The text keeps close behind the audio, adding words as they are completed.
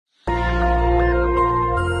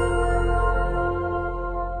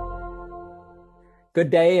Good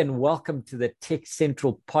day and welcome to the Tech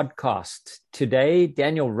Central podcast. Today,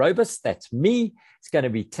 Daniel Robus, that's me, is going to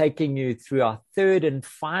be taking you through our third and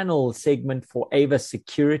final segment for Ava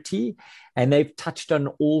Security. And they've touched on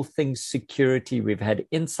all things security. We've had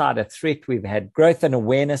insider threat, we've had growth and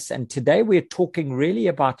awareness. And today we're talking really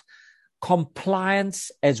about compliance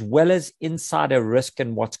as well as insider risk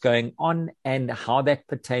and what's going on and how that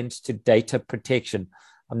pertains to data protection.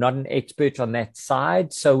 I'm not an expert on that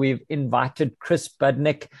side. So we've invited Chris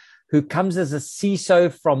Budnick, who comes as a CISO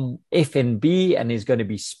from FNB and is going to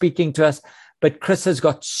be speaking to us. But Chris has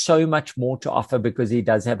got so much more to offer because he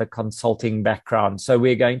does have a consulting background. So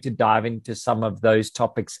we're going to dive into some of those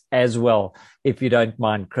topics as well, if you don't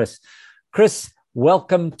mind, Chris. Chris,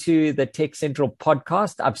 welcome to the Tech Central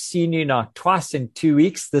podcast. I've seen you now twice in 2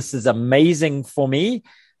 weeks. This is amazing for me.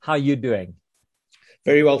 How are you doing?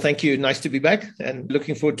 Very well, thank you. Nice to be back and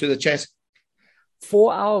looking forward to the chat.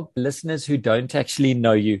 For our listeners who don't actually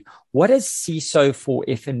know you, what does CISO for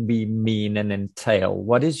FNB mean and entail?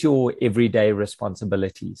 What is your everyday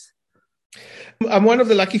responsibilities? I'm one of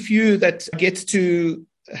the lucky few that get to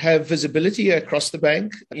have visibility across the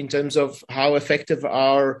bank in terms of how effective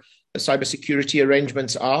our cybersecurity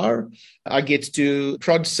arrangements are. I get to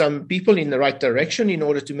prod some people in the right direction in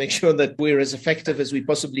order to make sure that we're as effective as we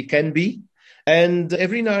possibly can be. And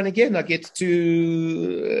every now and again, I get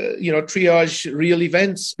to, triage real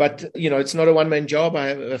events. But, it's not a one-man job. I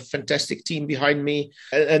have a fantastic team behind me.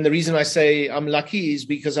 And the reason I say I'm lucky is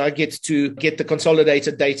because I get to get the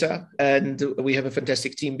consolidated data. And we have a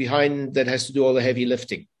fantastic team behind that has to do all the heavy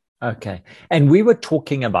lifting. Okay. And we were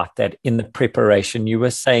talking about that in the preparation. You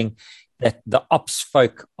were saying that the ops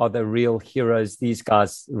folk are the real heroes. These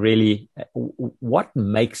guys really, what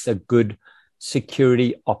makes a good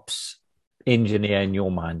security ops engineer in your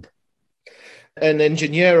mind? An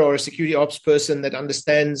engineer or a security ops person that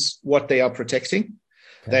understands what they are protecting,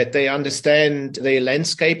 that they understand their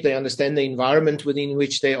landscape, they understand the environment within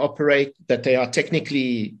which they operate, that they are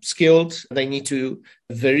technically skilled. They need to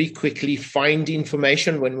very quickly find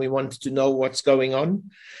information when we want to know what's going on.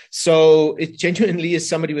 So it genuinely is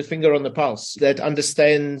somebody with finger on the pulse that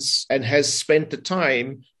understands and has spent the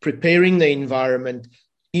time preparing the environment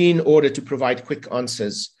in order to provide quick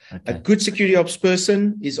answers. Okay. A good security ops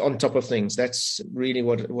person is on top of things. That's really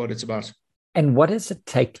what it's about. And what does it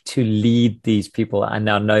take to lead these people? I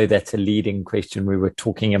now know that's a leading question. We were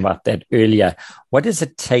talking about that earlier. What does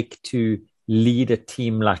it take to lead a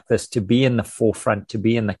team like this, to be in the forefront, to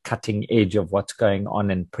be in the cutting edge of what's going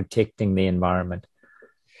on and protecting the environment?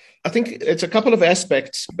 I think it's a couple of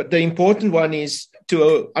aspects, but the important one is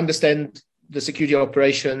to understand the security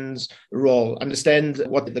operations role, understand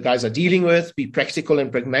what the guys are dealing with, be practical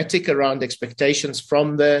and pragmatic around expectations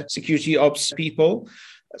from the security ops people.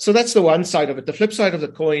 So that's the one side of it. The flip side of the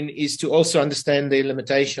coin is to also understand their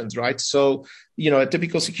limitations, right? So, a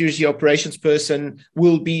typical security operations person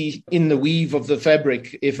will be in the weave of the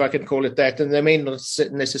fabric, if I can call it that, and they may not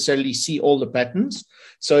necessarily see all the patterns.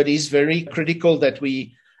 So it is very critical that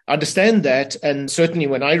we understand that. And certainly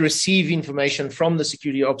when I receive information from the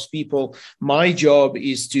security ops people, my job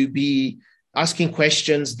is to be asking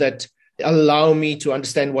questions that allow me to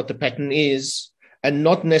understand what the pattern is and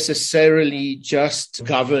not necessarily just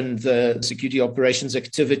govern the security operations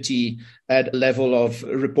activity at a level of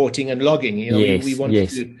reporting and logging. We want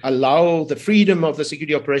to allow the freedom of the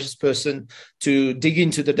security operations person to dig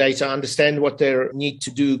into the data, understand what they need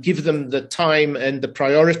to do, give them the time and the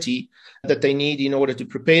priority that they need in order to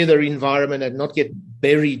prepare their environment and not get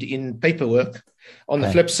buried in paperwork. On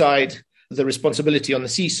the flip side, the responsibility on the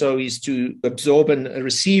CISO is to absorb and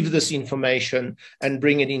receive this information and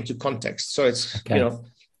bring it into context. So it's,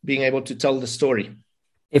 being able to tell the story.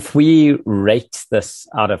 If we rate this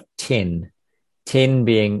out of 10, 10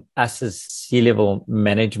 being us as C-level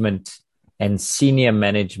management and senior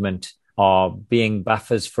management are being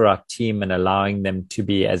buffers for our team and allowing them to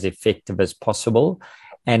be as effective as possible,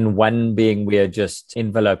 and one being we are just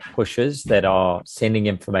envelope pushers that are sending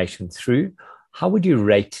information through, how would you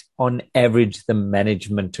rate on average the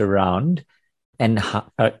management around? And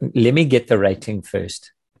let me get the rating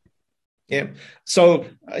first. Yeah. So,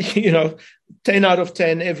 10 out of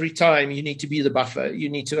 10 every time you need to be the buffer. You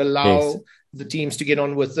need to allow the teams to get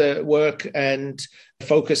on with the work and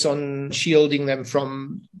focus on shielding them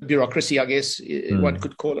from bureaucracy, I guess one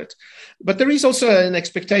could call it. But there is also an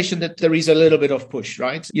expectation that there is a little bit of push,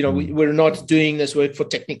 right? We're not doing this work for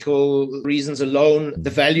technical reasons alone. The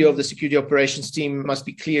value of the security operations team must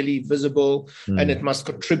be clearly visible and it must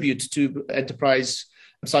contribute to enterprise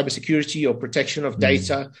cybersecurity or protection of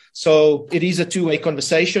data. So it is a two-way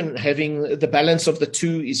conversation. Having the balance of the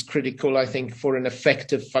two is critical, I think, for an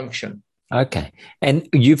effective function. Okay. And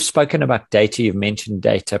you've spoken about data. You've mentioned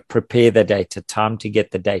data, prepare the data, time to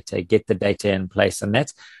get the data in place. And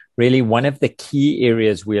that's really one of the key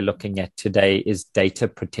areas we're looking at today is data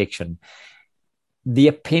protection. The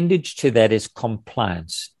appendage to that is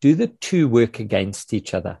compliance. Do the two work against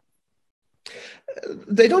each other?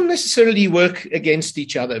 They don't necessarily work against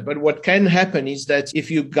each other, but what can happen is that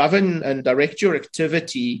if you govern and direct your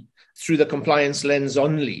activity through the compliance lens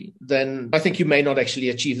only, then I think you may not actually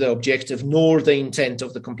achieve the objective nor the intent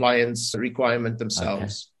of the compliance requirement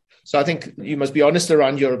themselves. Okay. So I think you must be honest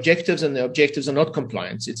around your objectives, and the objectives are not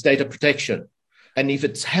compliance, it's data protection. And if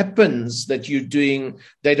it happens that you're doing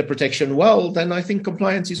data protection well, then I think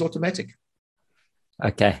compliance is automatic.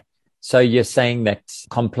 Okay. So you're saying that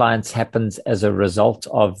compliance happens as a result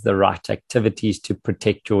of the right activities to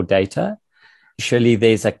protect your data. Surely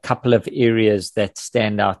there's a couple of areas that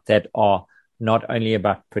stand out that are not only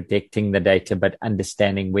about protecting the data, but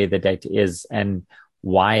understanding where the data is and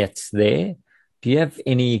why it's there. Do you have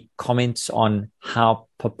any comments on how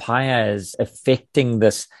Papaya is affecting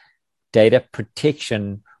this data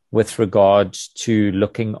protection with regards to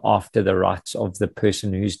looking after the rights of the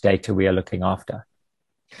person whose data we are looking after?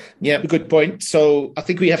 Yeah, good point. So I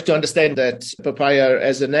think we have to understand that Papaya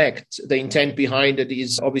as an act, the intent behind it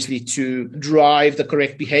is obviously to drive the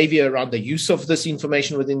correct behavior around the use of this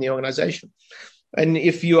information within the organization. And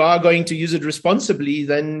if you are going to use it responsibly,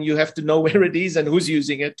 then you have to know where it is and who's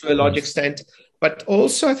using it to a large extent. But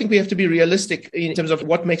also, I think we have to be realistic in terms of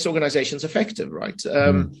what makes organizations effective, right?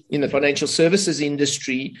 In the financial services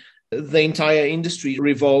industry, the entire industry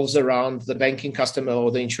revolves around the banking customer or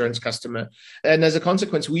the insurance customer. And as a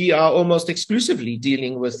consequence, we are almost exclusively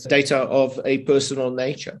dealing with data of a personal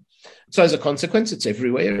nature. So as a consequence, it's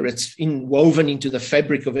everywhere. It's woven into the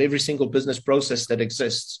fabric of every single business process that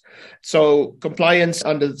exists. So compliance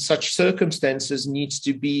under such circumstances needs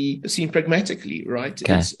to be seen pragmatically, right?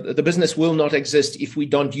 Okay. The business will not exist if we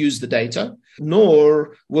don't use the data,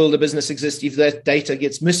 nor will the business exist if that data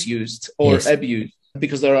gets misused or abused,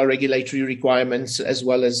 because there are regulatory requirements as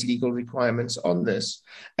well as legal requirements on this,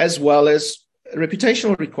 as well as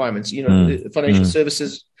reputational requirements. Financial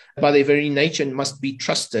services, by their very nature, must be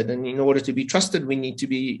trusted. And in order to be trusted, we need to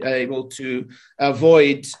be able to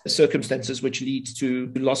avoid circumstances which lead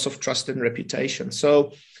to loss of trust and reputation.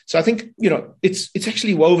 So I think, it's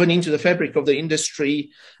actually woven into the fabric of the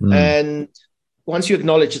industry. And once you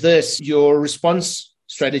acknowledge this, your response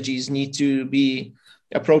strategies need to be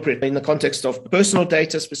appropriate in the context of personal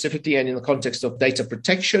data specifically and in the context of data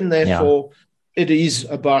protection. Therefore, it is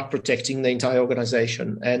about protecting the entire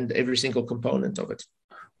organization and every single component of it.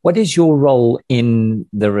 What is your role in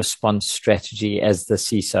the response strategy as the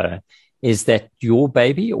CISO? Is that your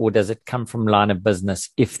baby, or does it come from line of business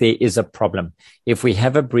if there is a problem? If we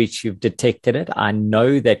have a breach, you've detected it. I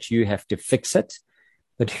know that you have to fix it,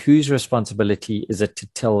 but whose responsibility is it to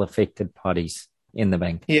tell affected parties in the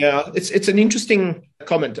bank? Yeah, it's an interesting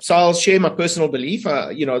comment. So I'll share my personal belief.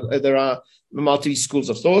 There are multi schools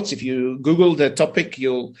of thoughts. If you Google the topic,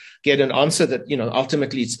 you'll get an answer that,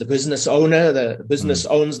 ultimately it's the business owner. The business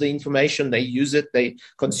owns the information. They use it. They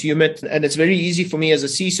consume it. And it's very easy for me as a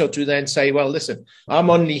CISO to then say, well, listen, I'm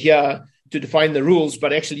only here to define the rules,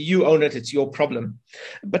 but actually you own it. It's your problem.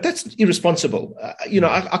 But that's irresponsible.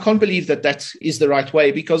 I can't believe that is the right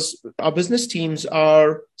way, because our business teams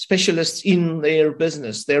are specialists in their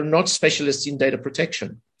business. They're not specialists in data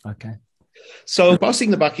protection. Okay. So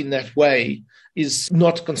passing the buck in that way is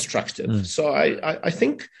not constructive. So I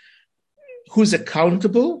think who's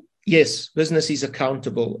accountable? Yes, business is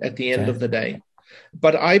accountable at the end of the day.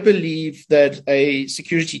 But I believe that a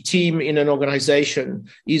security team in an organization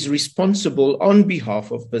is responsible on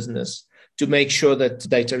behalf of business to make sure that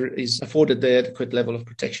data is afforded the adequate level of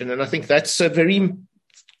protection. And I think that's a very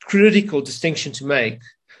critical distinction to make.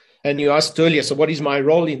 And you asked earlier, so what is my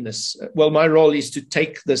role in this? Well, my role is to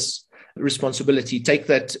take this responsibility, take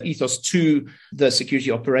that ethos to the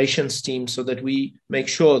security operations team so that we make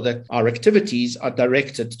sure that our activities are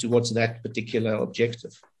directed towards that particular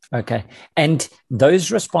objective. Okay. And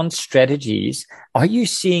those response strategies, are you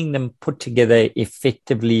seeing them put together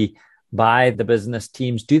effectively by the business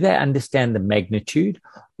teams? Do they understand the magnitude,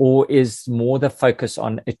 or is more the focus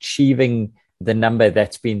on achieving the number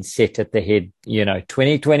that's been set at the head?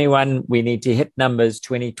 2021, we need to hit numbers,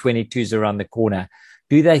 2022 is around the corner.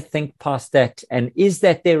 Do they think past that? And is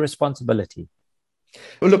that their responsibility?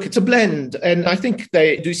 Well, look, it's a blend. And I think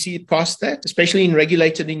they do see past that, especially in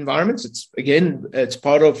regulated environments. It's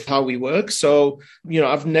part of how we work. So,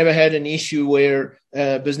 I've never had an issue where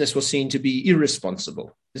business was seen to be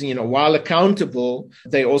irresponsible. while accountable,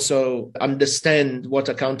 they also understand what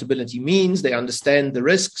accountability means. They understand the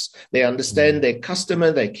risks. They understand their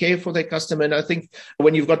customer. They care for their customer. And I think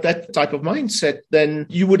when you've got that type of mindset, then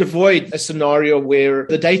you would avoid a scenario where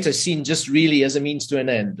the data is seen just really as a means to an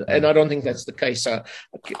end. And I don't think that's the case.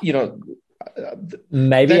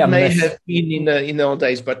 Maybe that I may missed, have been in the old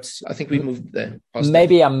days, but I think we moved there.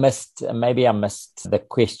 maybe I missed the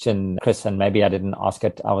question, Chris, and maybe I didn't ask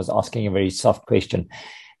it. I was asking a very soft question.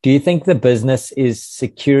 Do you think the business is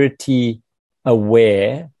security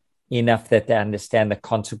aware enough that they understand the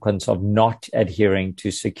consequence of not adhering to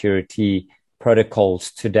security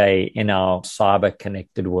protocols today in our cyber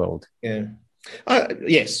connected world? Yeah.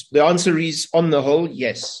 Yes. The answer is, on the whole,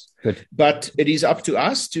 yes. Good. But it is up to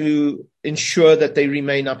us to ensure that they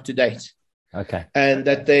remain up to date. Okay. And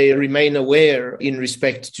that they remain aware in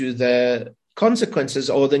respect to the consequences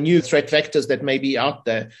or the new threat vectors that may be out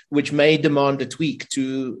there, which may demand a tweak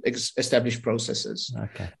to establish processes.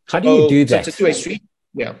 Okay. How do you do that? So it's a two-way street.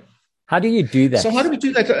 Yeah. How do you do that? So how do we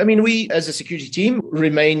do that? I mean, we as a security team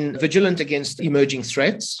remain vigilant against emerging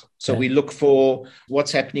threats. So we look for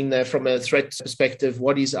what's happening there from a threat perspective,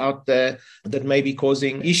 what is out there that may be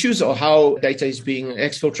causing issues, or how data is being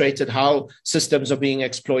exfiltrated, how systems are being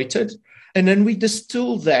exploited. And then we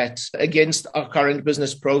distill that against our current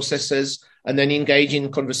business processes and then engage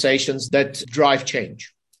in conversations that drive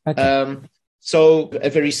change. Okay. So a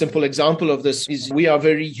very simple example of this is we are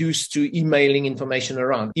very used to emailing information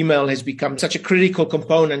around. Email has become such a critical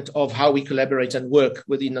component of how we collaborate and work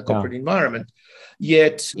within the corporate environment.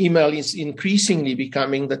 Yet email is increasingly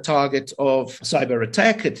becoming the target of cyber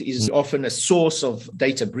attack. It is often a source of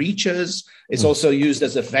data breaches. It's also used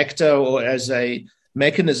as a vector or as a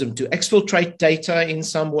mechanism to exfiltrate data in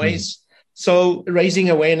some ways. So raising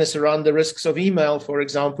awareness around the risks of email, for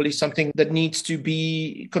example, is something that needs to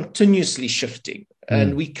be continuously shifting.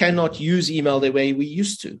 And we cannot use email the way we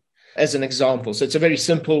used to, as an example. So it's a very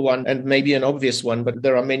simple one and maybe an obvious one, but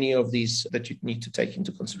there are many of these that you need to take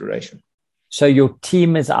into consideration. So your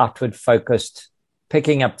team is outward focused,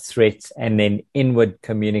 picking up threats and then inward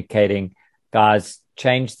communicating, guys,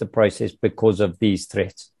 change the process because of these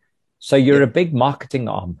threats. So you're a big marketing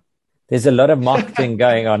arm. There's a lot of marketing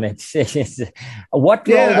going on. What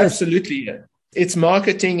role absolutely. It's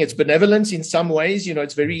marketing, it's benevolence in some ways.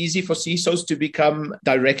 It's very easy for CISOs to become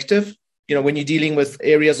directive. When you're dealing with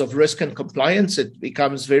areas of risk and compliance, it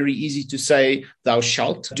becomes very easy to say, thou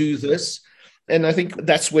shalt do this. And I think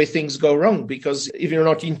that's where things go wrong, because if you're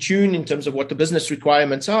not in tune in terms of what the business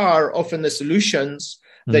requirements are, often the solutions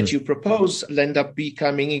that you propose will end up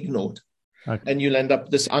becoming ignored. Okay. And you'll end up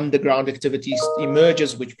this underground activities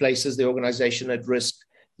emerges, which places the organization at risk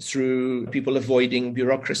through people avoiding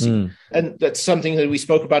bureaucracy. And that's something that we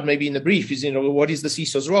spoke about maybe in the brief is, what is the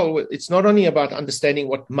CISO's role? It's not only about understanding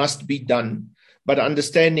what must be done, but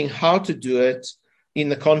understanding how to do it in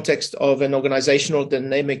the context of an organizational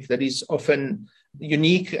dynamic that is often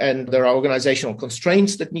unique, and there are organizational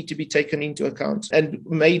constraints that need to be taken into account, and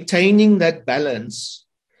maintaining that balance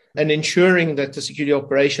and ensuring that the security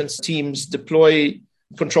operations teams deploy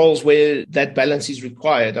controls where that balance is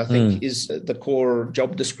required, I think, is the core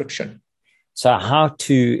job description. So how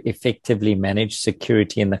to effectively manage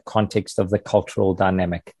security in the context of the cultural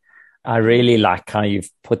dynamic. I really like how you've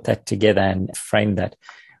put that together and framed that.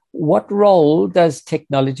 What role does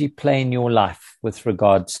technology play in your life with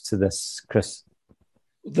regards to this, Chris?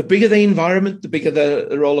 The bigger the environment, the bigger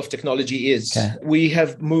the role of technology is. Okay. We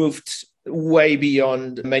have moved way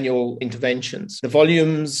beyond manual interventions. The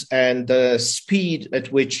volumes and the speed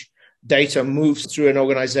at which data moves through an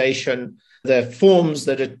organization, the forms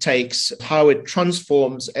that it takes, how it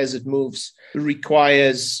transforms as it moves,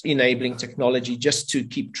 requires enabling technology just to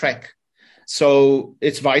keep track. So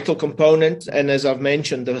it's a vital component. And as I've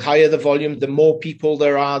mentioned, the higher the volume, the more people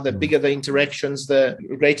there are, the bigger the interactions, the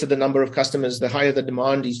greater the number of customers, the higher the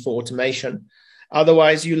demand is for automation.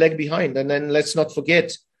 Otherwise, you lag behind. And then let's not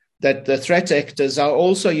forget that the threat actors are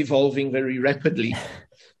also evolving very rapidly.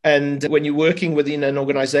 And when you're working within an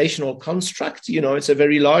organizational construct, it's a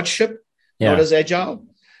very large ship, not as agile.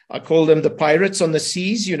 I call them the pirates on the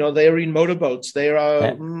seas. They're in motorboats. They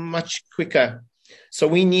are much quicker. So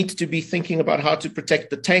we need to be thinking about how to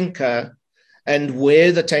protect the tanker, and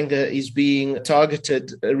where the tanker is being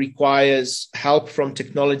targeted requires help from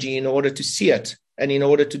technology in order to see it and in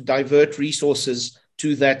order to divert resources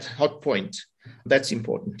to that hot point. That's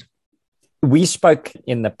important. We spoke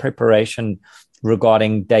in the preparation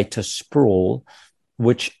regarding data sprawl,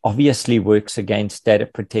 which obviously works against data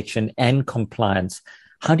protection and compliance.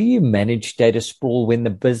 How do you manage data sprawl when the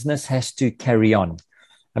business has to carry on?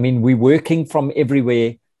 I mean, we're working from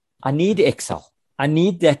everywhere. I need Excel. I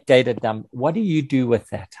need that data dump. What do you do with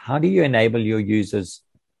that? How do you enable your users?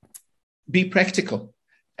 Be practical.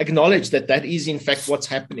 Acknowledge that that is, in fact, what's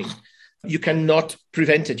happening. You cannot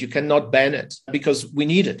prevent it. You cannot ban it because we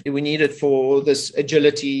need it. We need it for this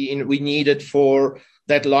agility. And we need it for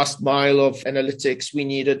that last mile of analytics. We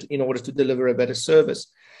need it in order to deliver a better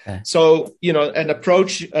service. Okay. So, an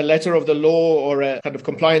approach, a letter of the law or a kind of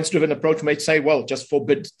compliance-driven approach might say, well, just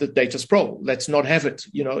forbid the data sprawl. Let's not have it.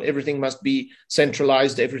 Everything must be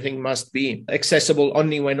centralized. Everything must be accessible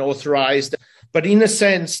only when authorized. But in a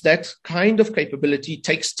sense, that kind of capability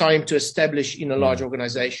takes time to establish in a large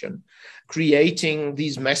organization. Creating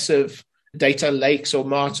these massive data lakes or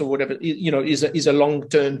marts or whatever, is a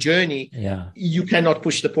long-term journey. Yeah. You cannot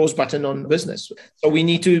push the pause button on business. So we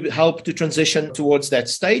need to help to transition towards that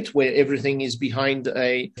state where everything is behind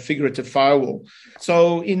a figurative firewall.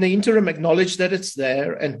 So in the interim, acknowledge that it's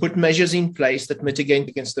there and put measures in place that mitigate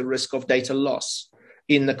against the risk of data loss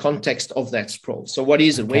in the context of that sprawl. So what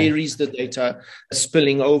is it? Okay. Where is the data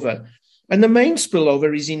spilling over? And the main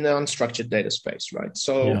spillover is in the unstructured data space, right?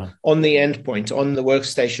 So on the endpoint, on the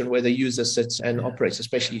workstation where the user sits and operates,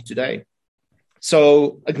 especially today.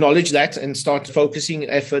 So acknowledge that and start focusing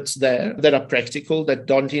efforts there that are practical, that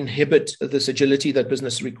don't inhibit this agility that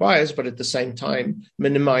business requires, but at the same time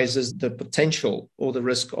minimizes the potential or the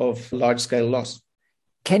risk of large-scale loss.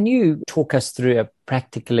 Can you talk us through a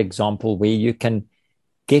practical example where you can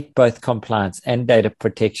get both compliance and data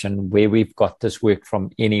protection, where we've got this work from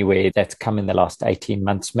anywhere that's come in the last 18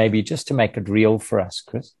 months, maybe just to make it real for us,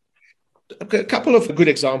 Chris? A couple of good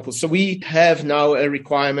examples. So we have now a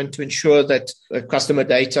requirement to ensure that customer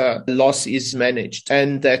data loss is managed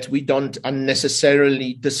and that we don't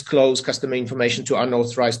unnecessarily disclose customer information to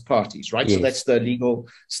unauthorized parties, right? Yes. So that's the legal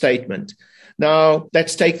statement. Now,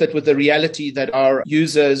 let's take that with the reality that our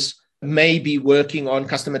users may be working on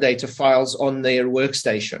customer data files on their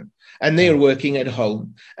workstation and they're working at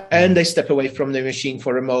home and they step away from their machine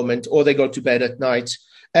for a moment or they go to bed at night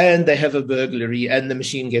and they have a burglary and the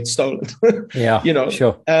machine gets stolen.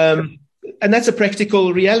 Sure. And that's a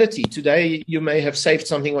practical reality. Today, you may have saved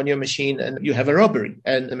something on your machine and you have a robbery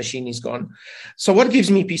and the machine is gone. So what gives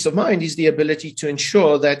me peace of mind is the ability to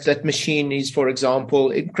ensure that that machine is, for example,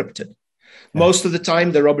 encrypted. Most of the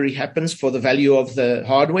time, the robbery happens for the value of the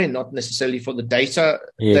hardware, not necessarily for the data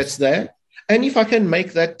that's there. And if I can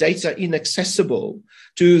make that data inaccessible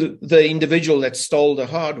to the individual that stole the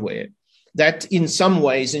hardware, that in some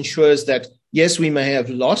ways ensures that, yes, we may have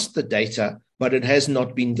lost the data, but it has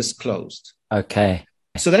not been disclosed. Okay.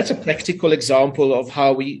 So that's a practical example of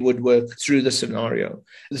how we would work through the scenario.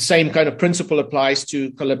 The same kind of principle applies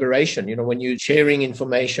to collaboration. When you're sharing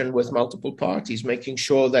information with multiple parties, making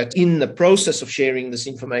sure that in the process of sharing this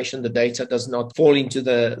information, the data does not fall into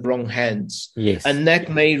the wrong hands. Yes. And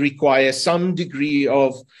that may require some degree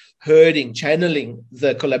of channeling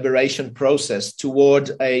the collaboration process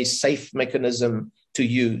toward a safe mechanism to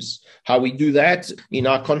use. How we do that in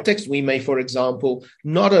our context, we may, for example,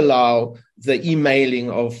 not allow the emailing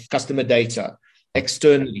of customer data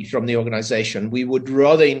externally from the organization. We would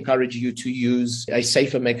rather encourage you to use a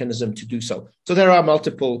safer mechanism to do so. So there are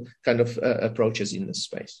multiple kind of approaches in this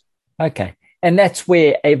space. Okay. And that's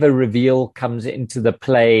where Ava Reveal comes into the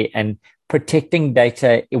play and protecting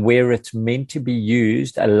data where it's meant to be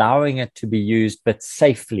used, allowing it to be used, but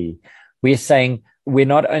safely. We're saying we're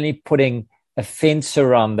not only putting a fence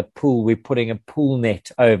around the pool, we're putting a pool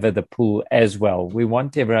net over the pool as well. We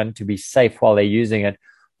want everyone to be safe while they're using it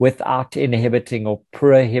without inhibiting or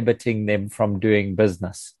prohibiting them from doing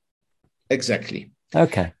business. Exactly.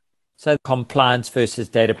 Okay. So compliance versus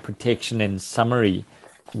data protection in summary,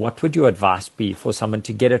 what would your advice be for someone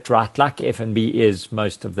to get it right like F&B is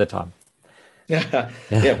most of the time? Yeah.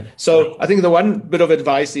 So I think the one bit of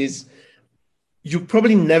advice is you're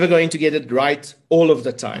probably never going to get it right all of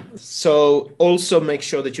the time. So also make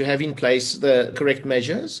sure that you have in place the correct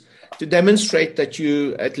measures to demonstrate that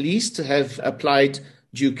you at least have applied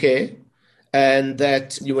due care and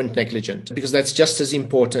that you weren't negligent, because that's just as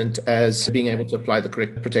important as being able to apply the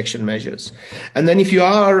correct protection measures. And then if you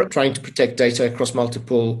are trying to protect data across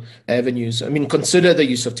multiple avenues, consider the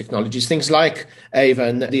use of technologies, things like Ava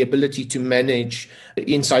and the ability to manage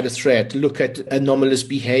insider threat, look at anomalous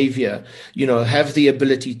behavior, have the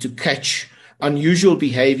ability to catch unusual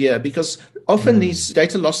behavior, because often these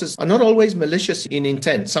data losses are not always malicious in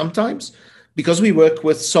intent. Sometimes, because we work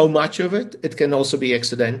with so much of it, it can also be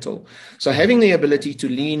accidental. So having the ability to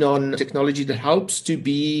lean on technology that helps to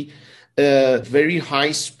be a very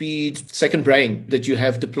high-speed second brain that you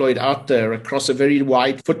have deployed out there across a very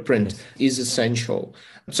wide footprint is essential.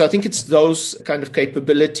 So I think it's those kind of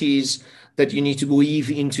capabilities that you need to weave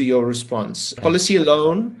into your response. Policy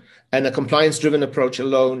alone and a compliance-driven approach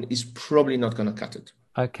alone is probably not going to cut it.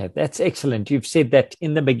 Okay, that's excellent. You've said that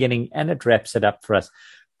in the beginning, and it wraps it up for us.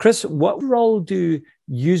 Chris, what role do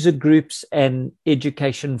user groups and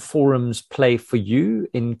education forums play for you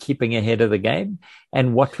in keeping ahead of the game?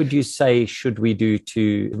 And what would you say should we do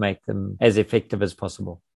to make them as effective as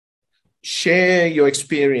possible? Share your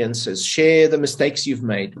experiences, share the mistakes you've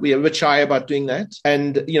made. We are a bit shy about doing that.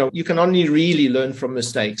 And, you can only really learn from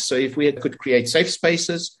mistakes. So if we could create safe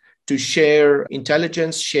spaces to share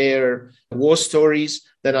intelligence, share war stories,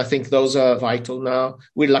 then I think those are vital now.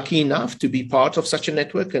 We're lucky enough to be part of such a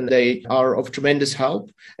network, and they are of tremendous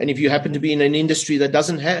help. And if you happen to be in an industry that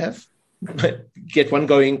doesn't have, get one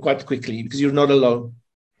going quite quickly, because you're not alone.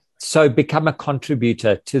 So become a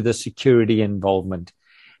contributor to the security involvement.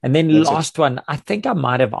 And then last one, I think I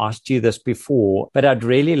might have asked you this before, but I'd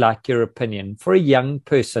really like your opinion. For a young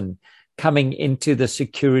person coming into the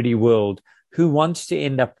security world who wants to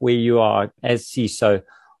end up where you are as CISO,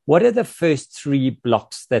 what are the first 3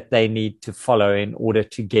 blocks that they need to follow in order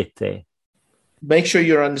to get there? Make sure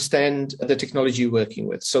you understand the technology you're working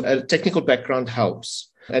with. So a technical background helps.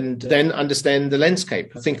 And then understand the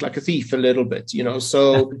landscape. Think like a thief a little bit,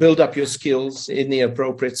 so build up your skills in the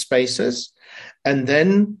appropriate spaces, and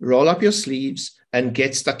then roll up your sleeves and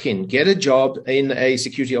get stuck in. Get a job in a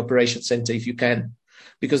security operations center if you can,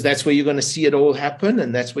 because that's where you're going to see it all happen.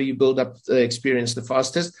 And that's where you build up the experience the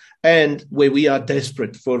fastest, and where we are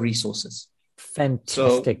desperate for resources.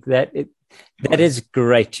 Fantastic. That is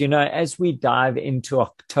great. As we dive into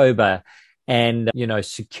October, and,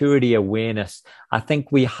 security awareness, I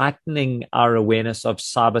think we're heightening our awareness of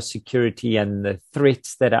cybersecurity and the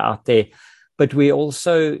threats that are out there. But we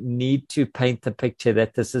also need to paint the picture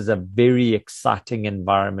that this is a very exciting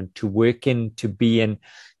environment to work in, to be in,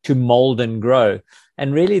 to mold and grow.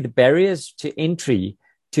 And really the barriers to entry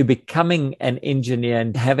to becoming an engineer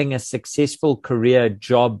and having a successful career,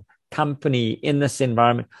 job, company in this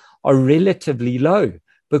environment are relatively low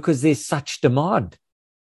because there's such demand.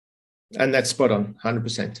 And that's spot on,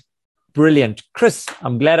 100%. Brilliant. Chris,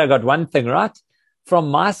 I'm glad I got one thing right. From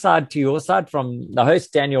my side to your side, from the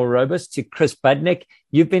host, Daniel Robus, to Chris Budnick,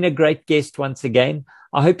 you've been a great guest once again.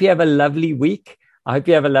 I hope you have a lovely week. I hope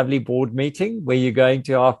you have a lovely board meeting where you're going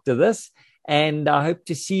to after this. And I hope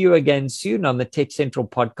to see you again soon on the Tech Central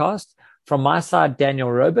podcast. From my side, Daniel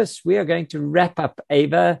Robus, we are going to wrap up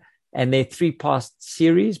AVA and their 3-part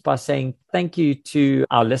series by saying thank you to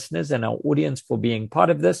our listeners and our audience for being part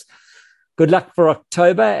of this. Good luck for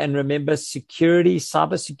October. And remember,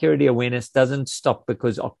 cybersecurity awareness doesn't stop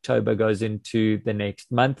because October goes into the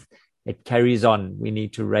next month. It carries on. We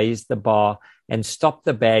need to raise the bar and stop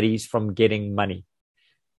the baddies from getting money.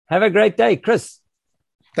 Have a great day, Chris.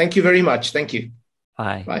 Thank you very much. Thank you.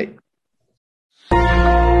 Bye. Bye.